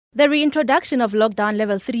The reintroduction of lockdown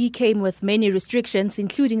level 3 came with many restrictions,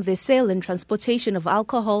 including the sale and transportation of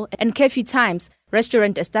alcohol and curfew times.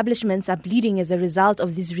 Restaurant establishments are bleeding as a result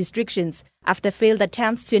of these restrictions. After failed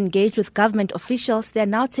attempts to engage with government officials, they are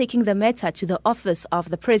now taking the matter to the office of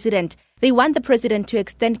the president. They want the president to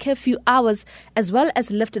extend curfew hours as well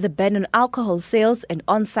as lift the ban on alcohol sales and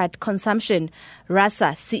on-site consumption.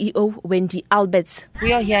 RASA CEO Wendy Alberts.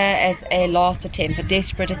 We are here as a last attempt, a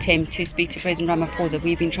desperate attempt to speak to President Ramaphosa.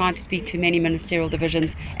 We've been trying to speak to many ministerial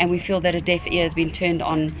divisions and we feel that a deaf ear has been turned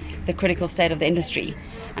on the critical state of the industry.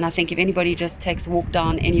 And I think if anybody just takes a walk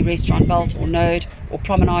down any restaurant belt or node or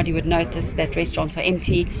promenade, you would notice that restaurants are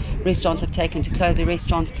empty. Restaurants have taken to close their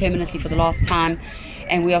restaurants permanently for the last time.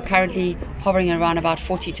 And we are currently hovering around about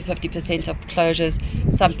 40 to 50% of closures,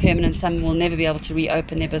 some permanent, some will never be able to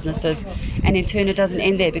reopen their businesses. And in turn, it doesn't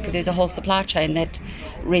end there because there's a whole supply chain that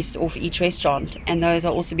rests off each restaurant, and those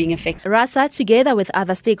are also being affected. RASA, together with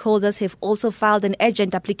other stakeholders, have also filed an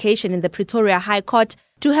urgent application in the Pretoria High Court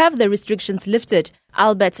to have the restrictions lifted.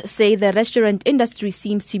 Alberts say the restaurant industry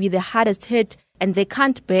seems to be the hardest hit and they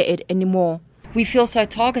can't bear it anymore. We feel so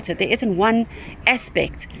targeted. There isn't one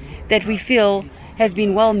aspect that we feel has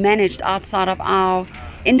been well managed outside of our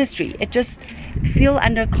industry. It just feels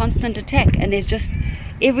under constant attack, and there's just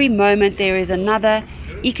every moment there is another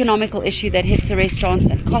economical issue that hits the restaurants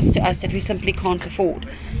and costs to us that we simply can't afford.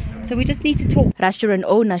 So we just need to talk. Restaurant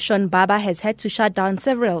owner Sean Baba has had to shut down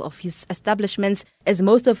several of his establishments as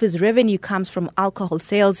most of his revenue comes from alcohol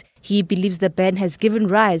sales. He believes the ban has given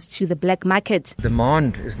rise to the black market.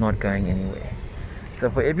 Demand is not going anywhere.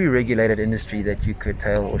 So for every regulated industry that you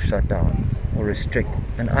curtail or shut down or restrict,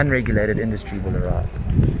 an unregulated industry will arise.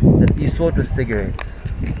 That you saw it with cigarettes.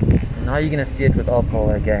 Now you're going to see it with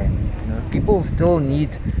alcohol again. People still need,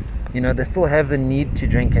 they still have the need to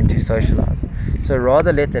drink and to socialize. So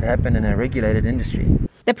rather let that happen in a regulated industry.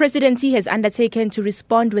 The presidency has undertaken to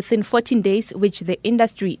respond within 14 days, which the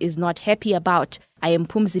industry is not happy about. I am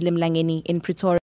Phumzile Mlangeni in Pretoria.